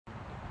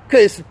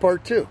Okay, this is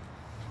part 2.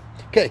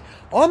 Okay,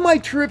 on my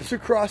trips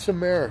across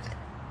America.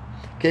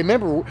 Okay,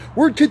 remember,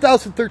 we're in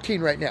 2013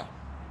 right now.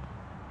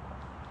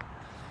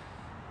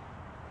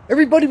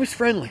 Everybody was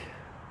friendly.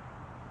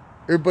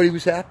 Everybody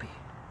was happy.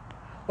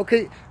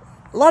 Okay,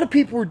 a lot of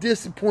people were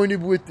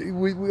disappointed with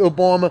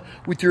Obama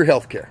with your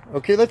health care.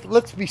 Okay,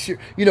 let's be sure.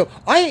 You know,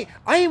 I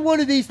ain't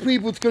one of these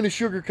people that's going to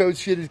sugarcoat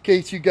shit, in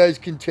case you guys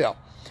can tell.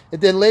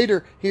 And then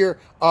later here,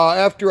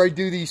 after I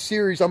do these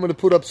series, I'm going to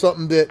put up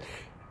something that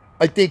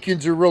I think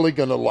yous are really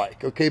going to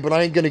like. Okay, but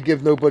I ain't going to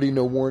give nobody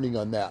no warning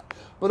on that.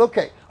 But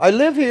okay, I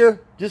live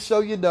here, just so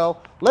you know.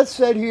 Let's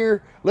sit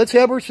here. Let's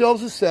have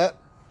ourselves a set.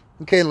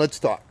 Okay, and let's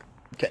talk.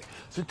 Okay,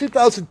 so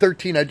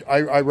 2013,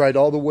 I ride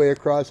all the way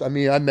across. I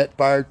mean, I met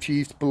fire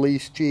chiefs,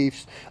 police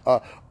chiefs.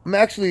 I'm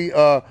actually,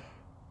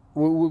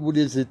 what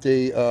is it,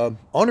 a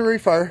honorary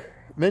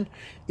fireman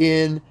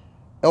in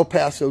El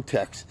Paso,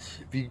 Texas.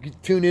 If you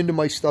tune into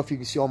my stuff, you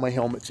can see all my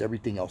helmets,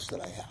 everything else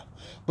that I have.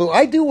 But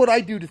I do what I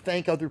do to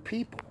thank other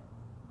people.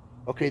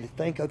 Okay, to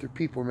thank other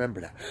people,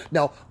 remember that.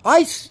 Now,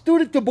 I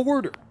stood at the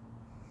border.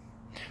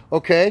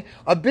 Okay,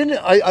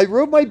 I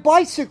rode my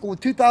bicycle in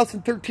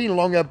 2013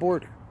 along that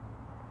border.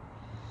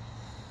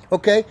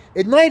 Okay,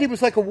 at night it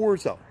was like a war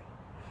zone.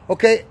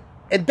 Okay,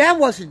 and that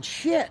wasn't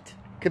shit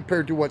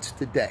compared to what's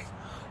today.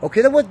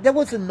 Okay, that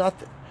wasn't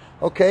nothing.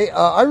 Okay,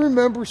 I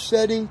remember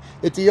sitting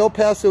at the El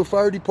Paso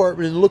Fire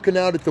Department and looking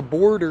out at the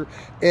border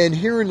and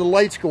hearing the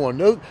lights go on.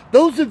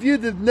 Those of you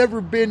that have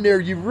never been there,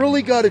 you've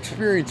really got to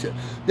experience it.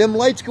 Them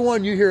lights go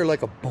on, you hear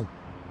like a boom,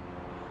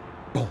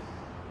 boom,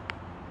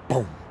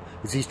 boom,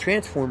 as these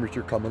transformers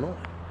are coming on.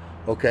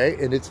 Okay,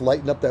 and it's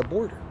lighting up that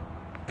border.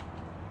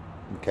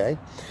 Okay,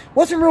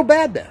 wasn't real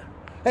bad then.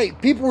 Hey,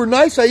 people were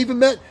nice. I even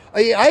met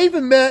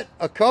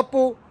a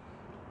couple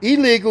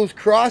illegals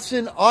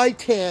crossing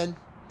I-10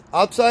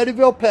 outside of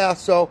El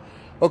Paso.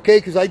 Okay,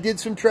 because I did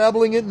some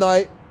traveling at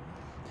night.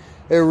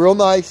 They were real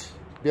nice.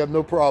 You have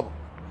no problem.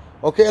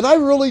 Okay, and I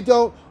really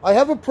don't. I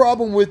have a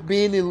problem with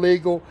being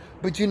illegal,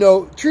 but you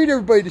know, treat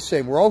everybody the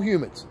same. We're all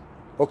humans.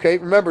 Okay,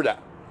 remember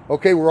that.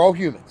 Okay, we're all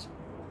humans.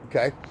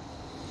 Okay.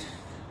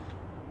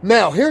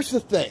 Now, here's the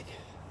thing.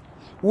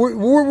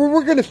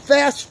 We're going to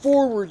fast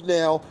forward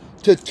now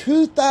to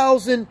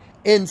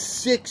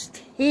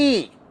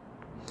 2016.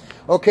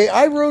 Okay,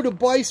 I rode a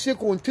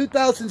bicycle in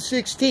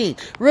 2016.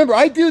 Remember,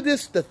 I do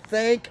this to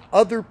thank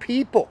other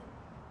people.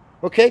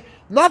 Okay,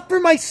 not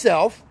for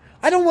myself.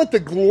 I don't want the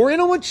glory. I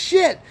don't want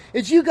shit.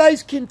 As you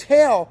guys can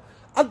tell,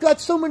 I've got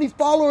so many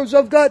followers.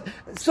 I've got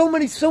so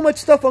much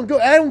stuff on go.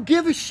 I don't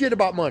give a shit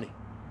about money.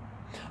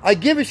 I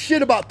give a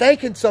shit about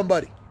thanking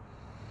somebody.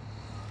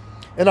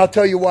 And I'll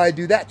tell you why I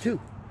do that too.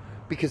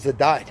 Because I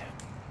died.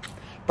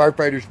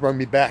 Firefighters brought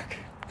me back.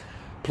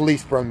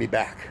 Police brought me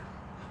back.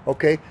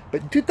 Okay?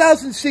 But in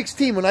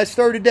 2016, when I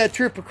started that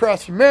trip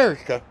across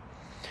America,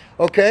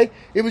 okay,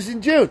 it was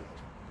in June.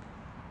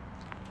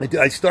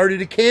 I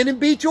started at Cannon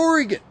Beach,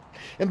 Oregon.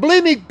 And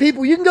believe me,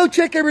 people, you can go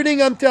check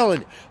everything I'm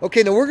telling you.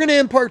 Okay, now we're going to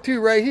end part 2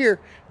 right here.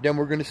 Then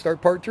we're going to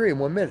start part 3 in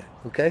 1 minute.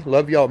 Okay?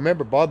 Love y'all.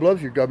 Remember, Bob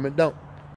loves you, government don't.